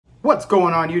What's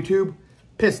going on YouTube?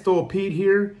 Pistol Pete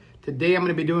here. Today I'm going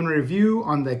to be doing a review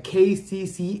on the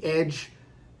KCCedge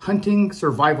hunting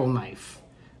survival knife.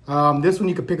 This one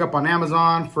you could pick up on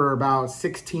Amazon for about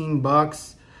 16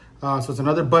 bucks. So it's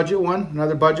another budget one.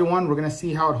 We're going to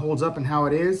see how it holds up and how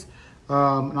it is.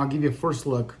 And I'll give you a first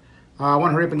look. I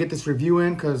want to hurry up and get this review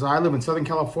in because I live in Southern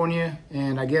California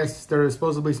and I guess there's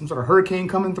supposedly some sort of hurricane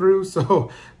coming through.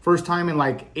 So first time in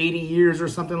like 80 years or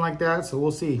something like that. So we'll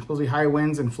see. Supposedly high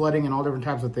winds and flooding and all different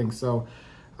types of things. So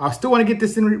I still want to get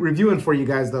this in reviewing for you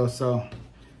guys though. So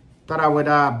thought I would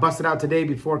bust it out today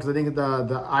before because I think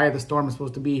the eye of the storm is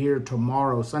supposed to be here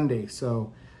tomorrow, Sunday.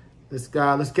 So let's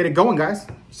get it going, guys.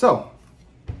 So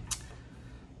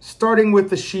starting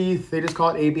with the sheath, they just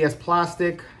call it ABS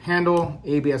plastic. Handle,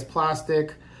 ABS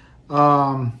plastic.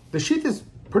 The sheath is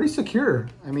pretty secure.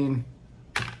 I mean,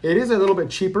 it is a little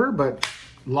bit cheaper, but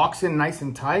locks in nice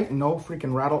and tight. No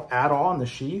freaking rattle at all in the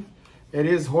sheath. It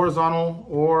is horizontal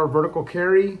or vertical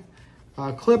carry.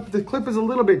 The clip is a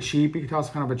little bit cheap. You can tell it's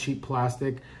kind of a cheap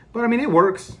plastic, but I mean, it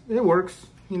works. It works.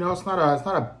 You know, it's not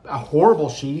a horrible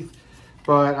sheath,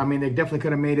 but I mean, they definitely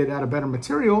could have made it out of better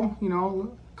material. You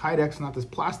know, Kydex, not this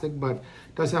plastic, but it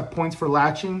does have points for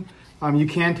latching. You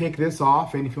can take this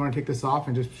off, and if you want to take this off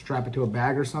and just strap it to a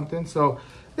bag or something. So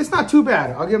it's not too bad.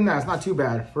 I'll give them that. It's not too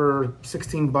bad for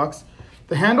 16 bucks.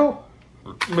 The handle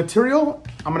material,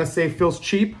 I'm going to say feels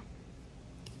cheap.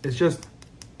 It's just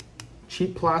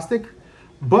cheap plastic,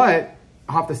 but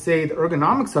I have to say the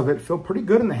ergonomics of it feel pretty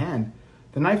good in the hand.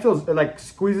 The knife feels, it like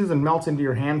squeezes and melts into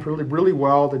your hand really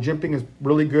well. The jimping is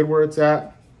really good where it's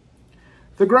at.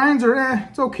 The grinds are,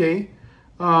 it's okay.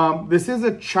 This is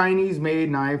a Chinese-made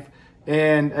knife,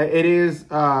 and it is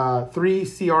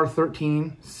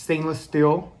 3CR13 stainless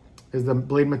steel is the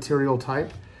blade material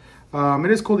type.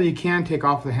 It is cool that you can take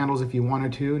off the handles if you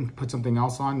wanted to and put something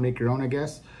else on, make your own, I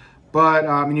guess. But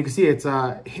and you can see it's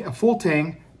a full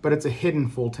tang, but it's a hidden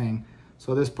full tang.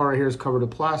 So this part right here is covered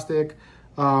with plastic.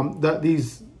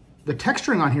 The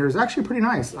texturing on here is actually pretty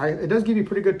nice. It does give you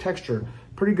pretty good texture,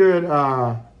 pretty good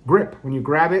grip. When you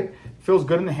grab it, it feels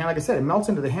good in the hand. Like I said, it melts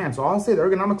into the hand. So I'll say the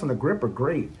ergonomics on the grip are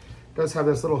great. It does have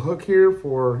this little hook here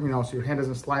for, you know, so your hand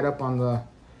doesn't slide up on the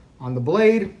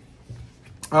blade.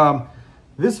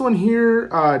 This one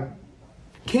here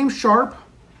came sharp,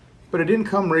 but it didn't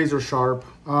come razor sharp.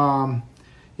 You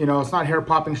know, it's not hair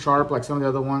popping sharp like some of the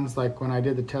other ones, like when I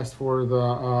did the test for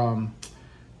the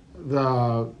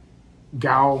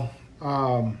Gao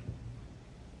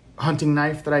hunting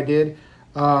knife that I did.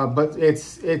 But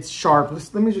it's sharp.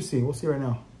 Let me just see. We'll see right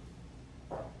now.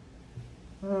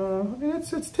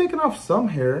 It's taken off some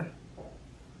hair.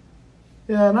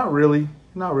 Yeah, not really.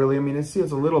 Not really. I mean, it's a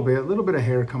little bit of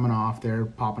hair coming off there,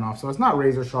 popping off. So it's not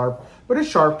razor sharp, but it's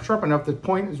sharp enough. The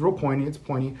point is real pointy. It's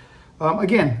pointy.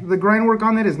 Again, the grind work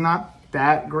on it is not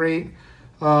that great.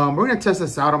 We're gonna test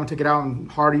this out. I'm gonna take it out and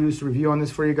hard use review on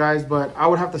this for you guys. But I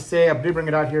would have to say I did bring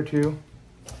it out here too.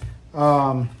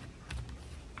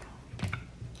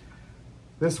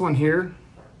 This one here,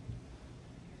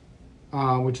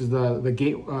 which is the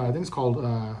gate. I think it's called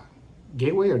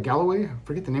Gateway or Galloway. I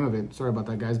forget the name of it. Sorry about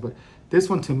that, guys. But this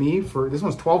one to me, this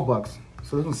one's 12 bucks.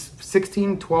 So this one's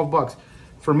 16, 12 bucks.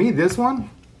 For me, this one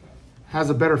has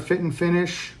a better fit and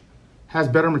finish, has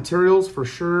better materials for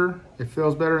sure. It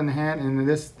feels better in the hand. And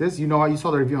this, you know, you saw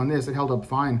the review on this. It held up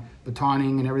fine,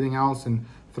 batoning and everything else and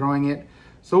throwing it.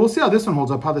 So we'll see how this one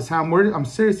holds up, how this hand, I'm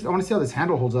serious, I want to see how this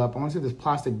handle holds up. I want to see if this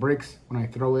plastic breaks when I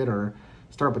throw it or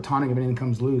start batoning if anything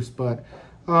comes loose. But,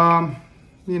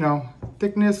 you know,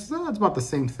 thickness, it's about the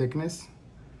same thickness.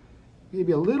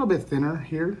 Maybe a little bit thinner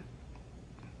here.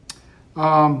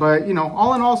 But, you know,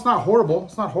 all in all, it's not horrible.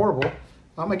 It's not horrible.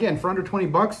 Again, for under 20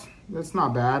 bucks, that's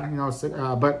not bad. You know,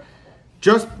 but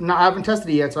I haven't tested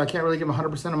it yet, so I can't really give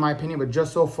 100% of my opinion. But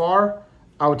just so far,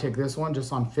 I would take this one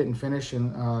just on fit and finish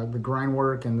and the grind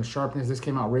work and the sharpness. This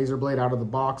came out razor blade out of the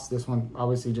box. This one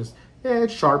obviously just, yeah,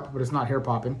 it's sharp, but it's not hair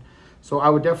popping. So I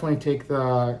would definitely take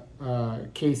the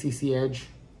KCCedge.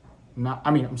 Not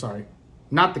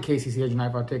the KCCedge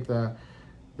knife. I'll take the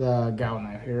Gao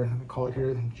knife here. I call it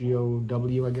here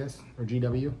GOW, I guess, or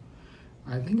GW.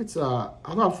 I think it's when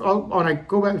I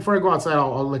go back before I go outside,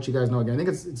 I'll let you guys know again. I think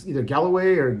it's either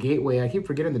Galloway or Gateway. I keep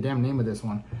forgetting the damn name of this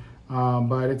one.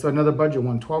 But it's another budget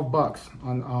one, 12 bucks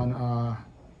on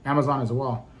Amazon as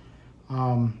well.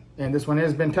 And this one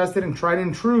has been tested and tried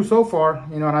and true so far,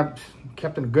 you know, and I've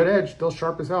kept a good edge, still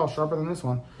sharp as hell, sharper than this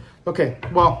one. Okay,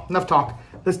 well, enough talk.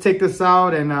 Let's take this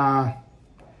out and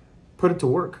put it to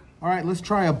work. All right, let's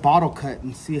try a bottle cut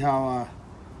and see how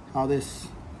this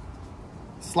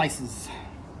slices.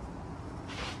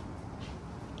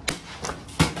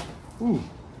 Ooh.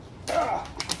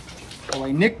 Well,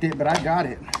 I nicked it, but I got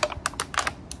it.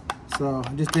 So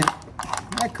I just didn't.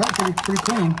 That cut pretty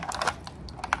clean. Look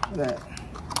at that.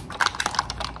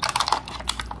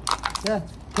 Yeah,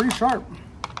 pretty sharp.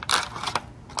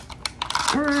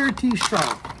 Pretty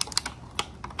sharp.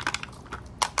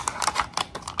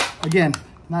 Again,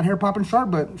 not hair popping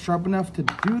sharp, but sharp enough to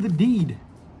do the deed.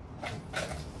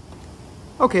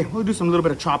 Okay, we'll do some little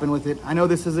bit of chopping with it. I know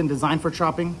this isn't designed for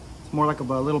chopping. It's more like a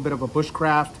little bit of a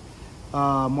bushcraft,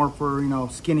 more for, you know,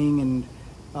 skinning and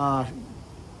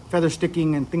feather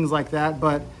sticking and things like that.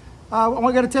 But I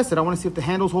got to test it. I want to see if the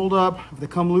handles hold up, if they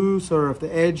come loose, or if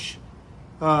the edge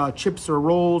chips or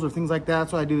rolls or things like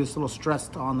that. So I do this little stress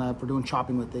on that for doing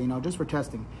chopping with it, you know, just for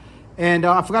testing. And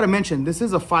I forgot to mention, this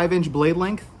is a 5-inch blade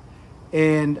length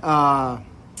and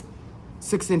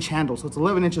 6-inch handle, so it's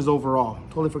 11 inches overall.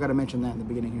 Totally forgot to mention that in the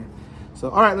beginning here. So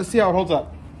all right, let's see how it holds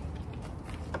up.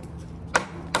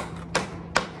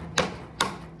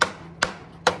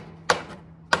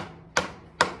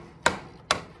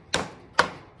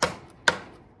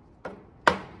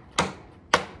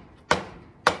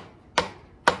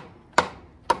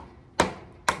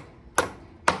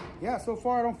 Yeah, so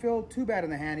far I don't feel too bad in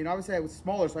the hand. You know, obviously I was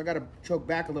smaller, so I got to choke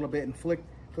back a little bit and flick, a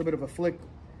little bit of a flick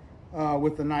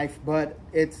with the knife, but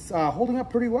it's holding up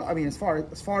pretty well. I mean, as far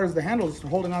as the handle is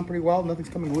holding on pretty well, nothing's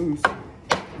coming loose.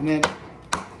 And then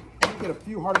get a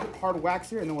few hard whacks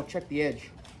here, and then we'll check the edge.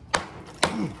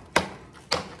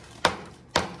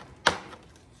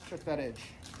 Check that edge.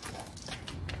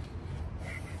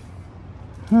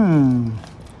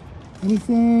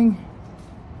 Anything?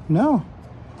 No.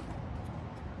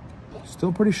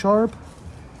 Still pretty sharp.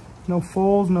 No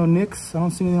folds, no nicks. I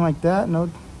don't see anything like that. No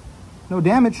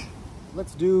damage.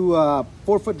 Let's do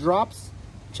 4-foot drops,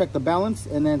 check the balance,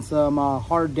 and then some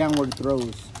hard downward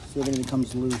throws. See if anything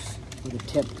comes loose with a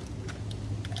tip,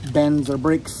 bends or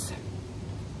breaks.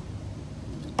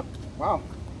 Wow,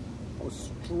 that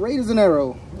was straight as an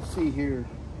arrow. Let's see here.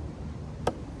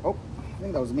 Oh, I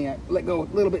think that was me. I let go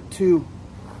a little bit too,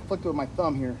 flicked it with my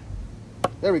thumb here.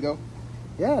 There we go.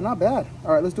 Yeah, not bad.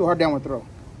 All right, let's do a hard downward throw.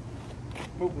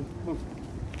 Move.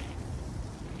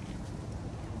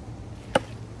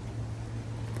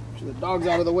 The dog's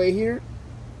out of the way here.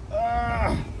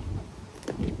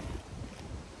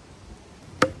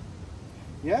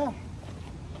 Yeah,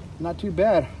 not too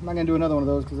bad. I'm not gonna do another one of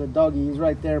those because the doggy, he's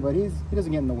right there, but he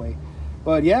doesn't get in the way.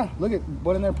 But yeah, look at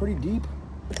what in there, pretty deep.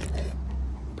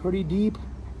 Pretty deep.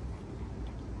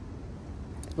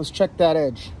 Let's check that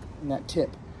edge and that tip.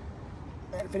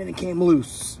 And if anything came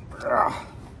loose.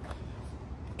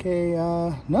 Okay,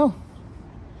 no.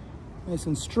 Nice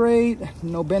and straight,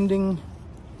 no bending.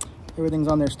 Everything's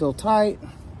on there still tight.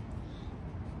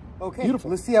 Okay, beautiful.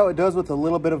 Let's see how it does with a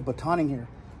little bit of batoning here.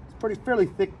 It's fairly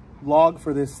thick log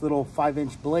for this little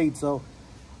 5-inch blade, so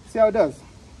see how it does.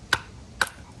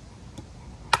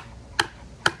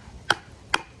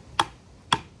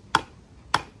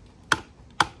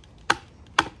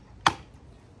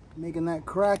 Making that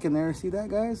crack in there. See that,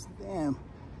 guys? Damn.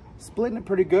 Splitting it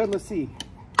pretty good. Let's see.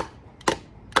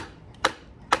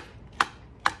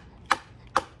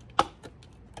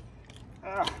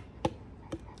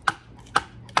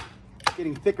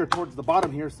 Getting thicker towards the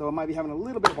bottom here, so I might be having a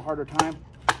little bit of a harder time.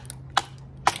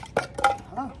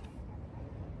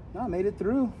 No, I made it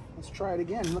through. Let's try it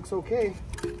again. Looks okay.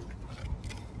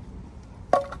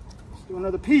 Let's do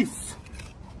another piece.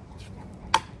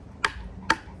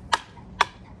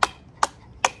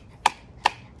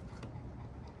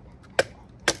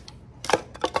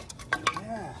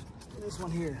 Yeah, this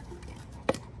one here.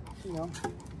 You know,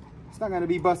 it's not going to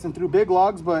be busting through big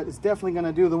logs, but it's definitely going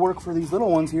to do the work for these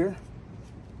little ones here.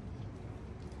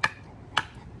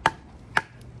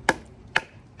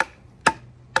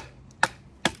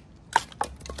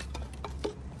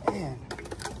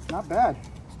 Not bad.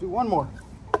 Let's do one more.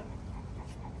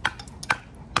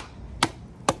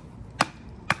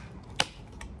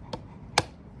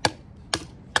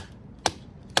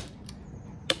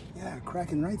 Yeah,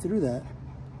 cracking right through that.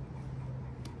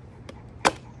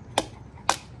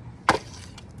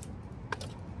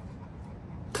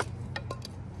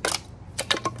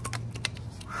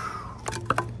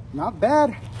 Not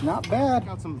bad, not bad.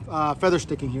 Got some feather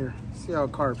sticking here. See how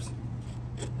it carves.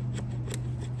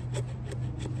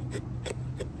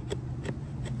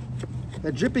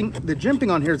 The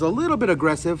jimping on here is a little bit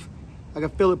aggressive. I can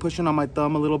feel it pushing on my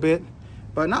thumb a little bit,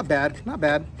 but not bad, not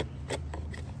bad.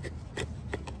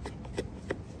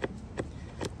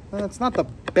 It's not the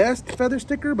best feather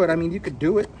sticker, but I mean, you could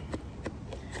do it.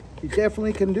 You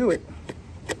definitely can do it.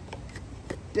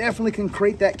 Definitely can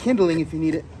create that kindling if you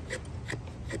need it.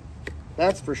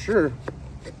 That's for sure.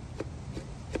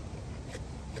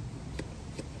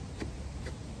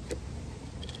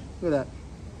 Look at that.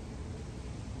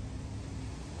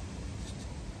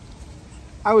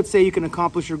 I would say you can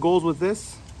accomplish your goals with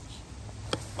this.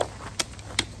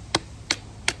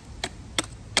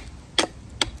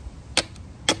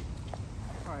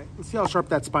 All right, let's see how sharp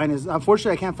that spine is.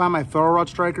 Unfortunately, I can't find my ferro rod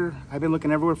striker. I've been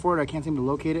looking everywhere for it. I can't seem to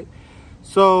locate it.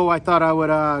 So I thought I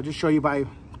would just show you by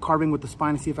carving with the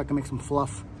spine and see if I can make some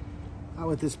fluff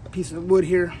with this piece of wood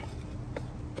here.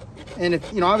 And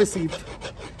if, you know, obviously,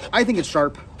 I think it's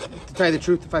sharp, to tell you the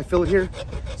truth, if I feel it here.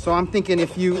 So I'm thinking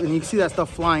if you, and you can see that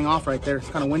stuff flying off right there. It's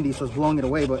kind of windy, so it's blowing it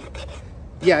away, but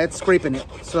yeah, it's scraping it.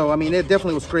 So, I mean, it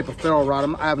definitely will scrape a ferro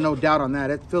rod. I have no doubt on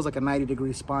that. It feels like a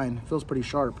 90-degree spine. It feels pretty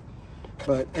sharp.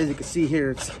 But as you can see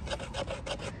here, it's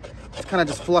kind of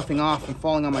just fluffing off and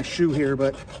falling on my shoe here,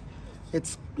 but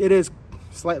it is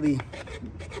slightly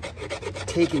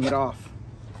taking it off.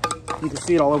 You can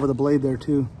see it all over the blade there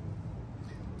too.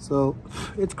 So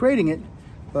it's grating it,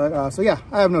 but so yeah,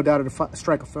 I have no doubt it'll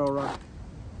strike a ferro rod.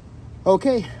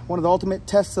 Okay, one of the ultimate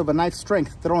tests of a knife's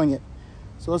strength, throwing it.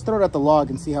 So let's throw it at the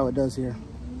log and see how it does here.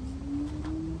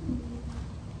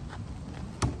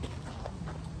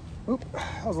 Oop,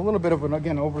 that was a little bit of an,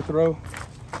 again, overthrow.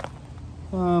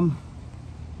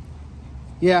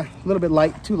 Yeah, a little bit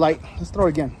light, too light. Let's throw it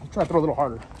again. Let's try to throw a little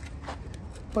harder.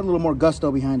 Put a little more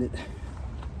gusto behind it.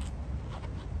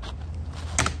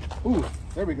 Ooh,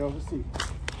 there we go. Let's see.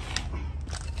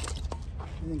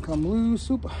 Everything come loose.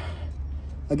 Oop.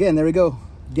 Again, there we go.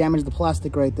 Damaged the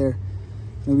plastic right there.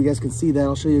 Maybe you guys can see that.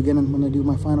 I'll show you again when I do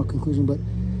my final conclusion. But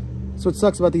so it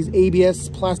sucks about these ABS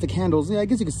plastic handles. Yeah, I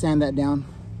guess you could sand that down.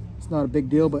 It's not a big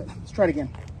deal, but let's try it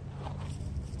again.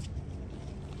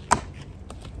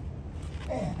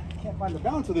 Man, I can't find the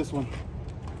balance of this one.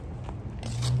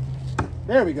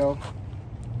 There we go.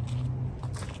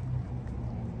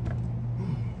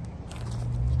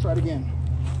 Let's try it again.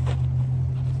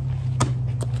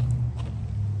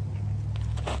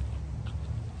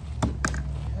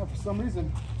 For some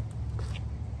reason,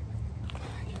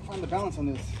 I can't find the balance on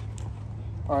this.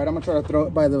 All right, I'm gonna try to throw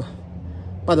it by the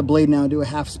blade now and do a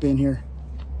half spin here.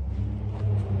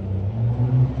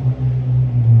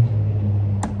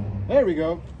 There we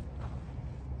go.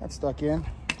 That's stuck in.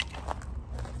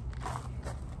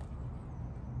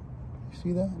 You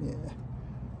see that? Yeah.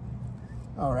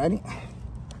 All righty.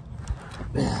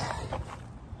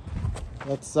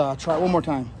 Let's try it one more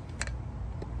time.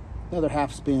 Another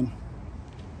half spin.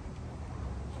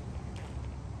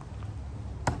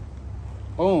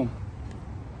 Boom.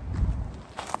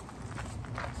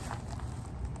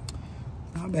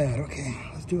 Not bad. Okay,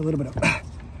 let's do a little bit of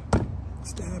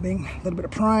stabbing, a little bit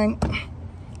of prying.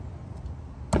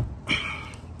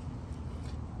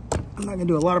 I'm not gonna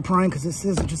do a lot of prying because this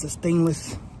is just a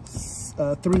stainless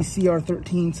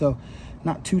 3CR13, so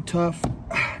not too tough.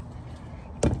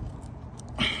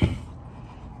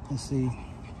 Let's see.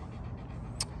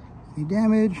 Any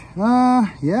damage?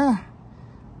 Yeah.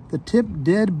 The tip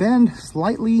did bend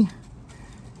slightly.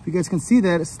 If you guys can see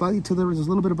that, it's slightly to the, there's a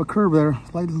little bit of a curve there,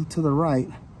 slightly to the right.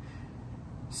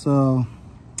 So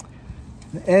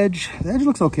the edge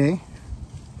looks okay,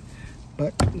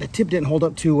 but the tip didn't hold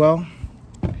up too well.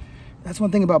 That's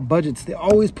one thing about budgets. They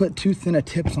always put too thin of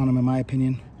tips on them, in my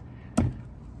opinion.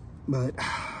 But,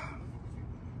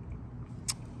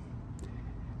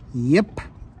 yep.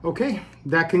 Okay,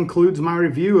 that concludes my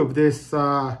review of this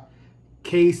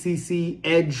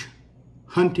KCCedge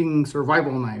hunting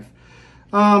survival knife.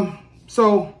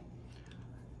 So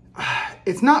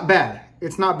it's not bad.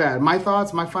 It's not bad. My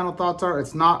final thoughts are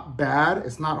it's not bad.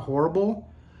 It's not horrible.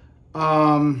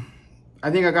 I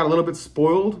think I got a little bit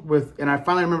spoiled with, and I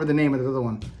finally remember the name of the other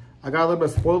one. I got a little bit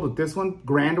spoiled with this one,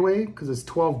 Grandway, because it's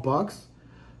 12 bucks.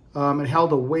 It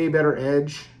held a way better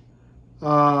edge.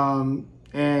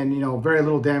 And, you know, very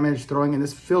little damage throwing. And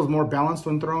this feels more balanced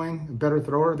when throwing, a better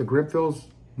thrower. The grip feels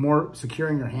more secure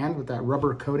in your hand with that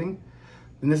rubber coating.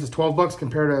 And this is 12 bucks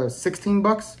compared to 16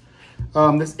 bucks.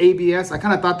 This ABS, I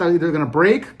kind of thought that either going to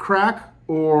break, crack,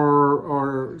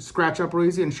 or scratch up real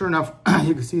easy. And sure enough,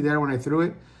 you can see there when I threw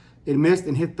it, it missed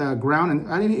and hit the ground.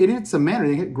 And it hit cement,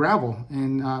 it hit gravel.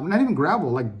 And not even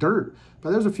gravel, like dirt.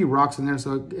 But there's a few rocks in there,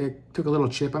 so it took a little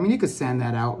chip. I mean, you could sand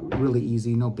that out really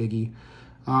easy, no biggie.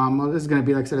 Well, this is going to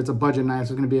be, like I said, it's a budget knife,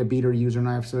 so it's going to be a beater user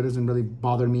knife, so it doesn't really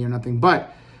bother me or nothing.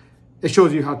 But it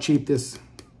shows you how cheap this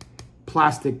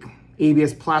plastic,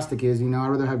 ABS plastic is. You know, I'd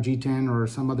rather have G10 or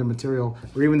some other material,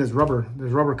 or even this rubber.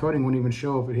 This rubber coating wouldn't even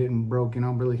show if it hit and broke, you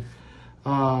know, really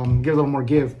give a little more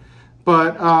give.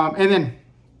 But, and then,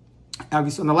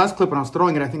 obviously, on the last clip when I was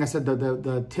throwing it, I think I said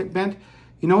the tip bent.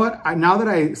 You know what? Now that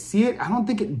I see it, I don't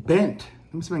think it bent.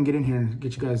 Let me see if I can get in here and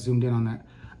get you guys zoomed in on that.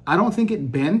 I don't think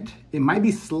it bent. It might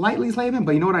be slightly bent,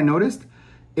 but you know what I noticed?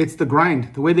 It's the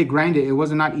grind. The way they grind it, it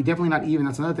wasn't definitely not even.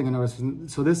 That's another thing I noticed.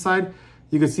 So this side,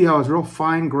 you can see how it's real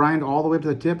fine grind all the way up to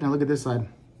the tip. Now look at this side.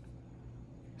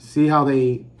 See how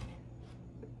they,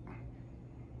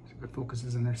 see if it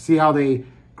focuses in there. See how they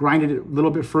grinded it a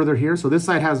little bit further here. So this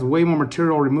side has way more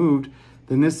material removed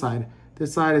than this side.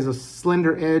 This side is a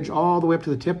slender edge all the way up to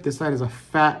the tip. This side is a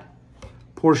fat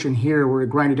portion here where it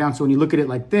grinded down. So when you look at it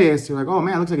like this, you're like, oh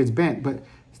man, it looks like it's bent. But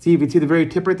see, if you see the very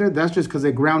tip right there, that's just because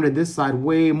they grounded this side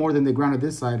way more than they grounded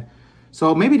this side.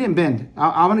 So maybe it didn't bend.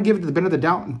 I want to give it the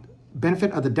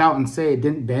benefit of the doubt and say it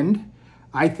didn't bend.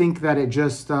 I think that it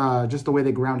just the way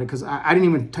they grounded, because I didn't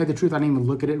even, tell you the truth, I didn't even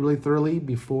look at it really thoroughly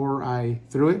before I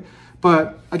threw it.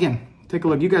 But again, take a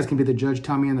look. You guys can be the judge.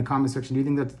 Tell me in the comment section, do you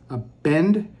think that's a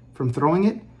bend from throwing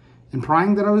it and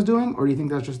prying that I was doing? Or do you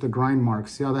think that's just the grind mark?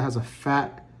 See how that has a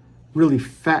fat, really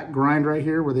fat grind right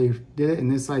here where they did it and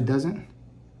this side doesn't?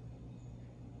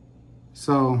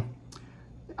 So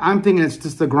I'm thinking it's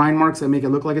just the grind marks that make it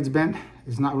look like it's bent.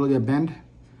 It's not really a bend.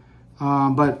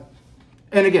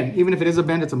 And again, even if it is a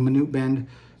bend, it's a minute bend.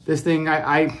 This thing,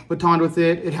 I batoned with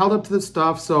it. It held up to the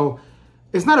stuff, so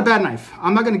it's not a bad knife.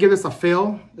 I'm not gonna give this a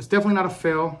fail. It's definitely not a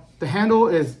fail. The handle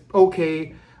is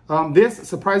okay. This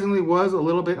surprisingly was a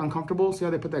little bit uncomfortable. See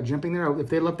how they put that jimping there? If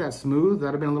they left that smooth,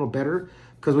 that'd have been a little better.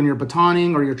 Because when you're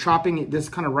batoning or you're chopping, this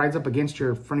kind of rides up against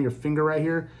your front of your finger right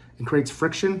here and creates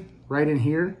friction right in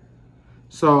here.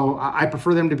 So I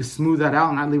prefer them to smooth that out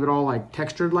and not leave it all like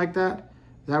textured like that.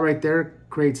 That right there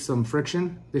creates some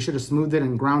friction. They should have smoothed it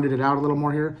and grounded it out a little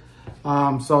more here.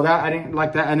 So that I didn't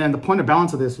like that. And then the point of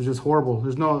balance of this was just horrible.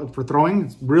 There's no, for throwing,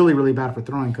 it's really, really bad for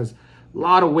throwing because a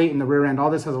lot of weight in the rear end. All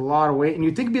this has a lot of weight. And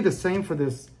you'd think it'd be the same for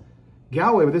this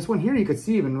Galway, but this one here, you could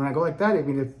see even when I go like that, I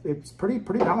mean, it's pretty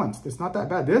balanced. It's not that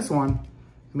bad. This one,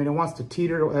 I mean, it wants to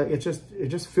teeter. It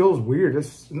just feels weird.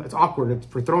 It's awkward.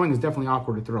 For throwing, it's definitely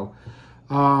awkward to throw.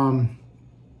 I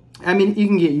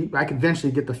mean, I could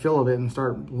eventually get the feel of it and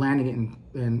start landing it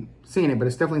and seeing it, but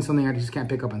it's definitely something I just can't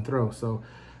pick up and throw. So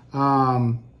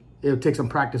it'll take some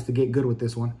practice to get good with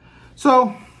this one.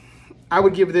 So I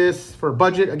would give this, for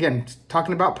budget, again,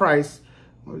 talking about price,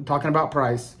 7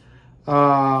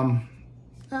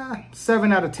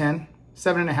 out of 10,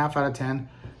 7.5 out of 10.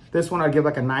 This one I'd give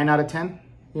like a 9 out of 10,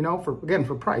 you know, for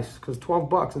price, because 12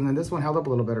 bucks, and then this one held up a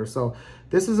little better. So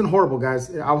this isn't horrible,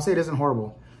 guys. I will say it isn't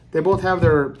horrible. They both have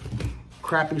their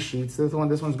crappy sheets. This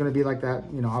one's going to be like that,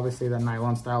 you know, obviously that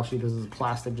nylon style sheet. This is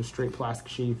plastic, just straight plastic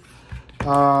sheet.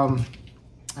 I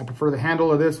prefer the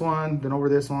handle of this one than over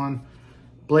this one.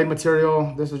 Blade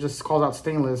material, this is just calls out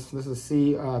stainless. This is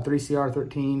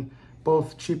 3CR13.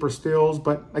 Both cheaper steels,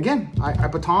 but again, I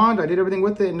batoned, I did everything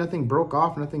with it, and nothing broke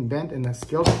off, nothing bent, and the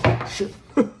scales, shit,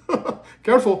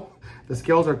 careful. The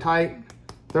scales are tight,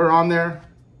 they're on there.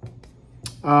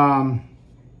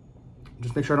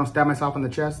 Just make sure I don't stab myself in the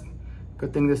chest.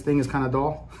 Good thing this thing is kind of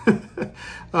dull. Yeah,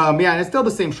 and it's still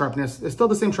the same sharpness. It's still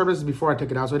the same sharpness as before I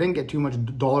took it out, so it didn't get too much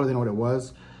duller than what it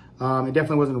was. It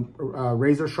definitely wasn't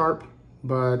razor sharp,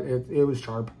 but it was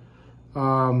sharp.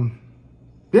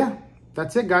 Yeah.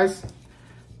 That's it, guys.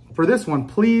 For this one,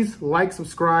 please like,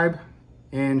 subscribe,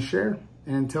 and share.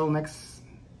 And until next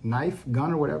knife,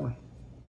 gun, or whatever.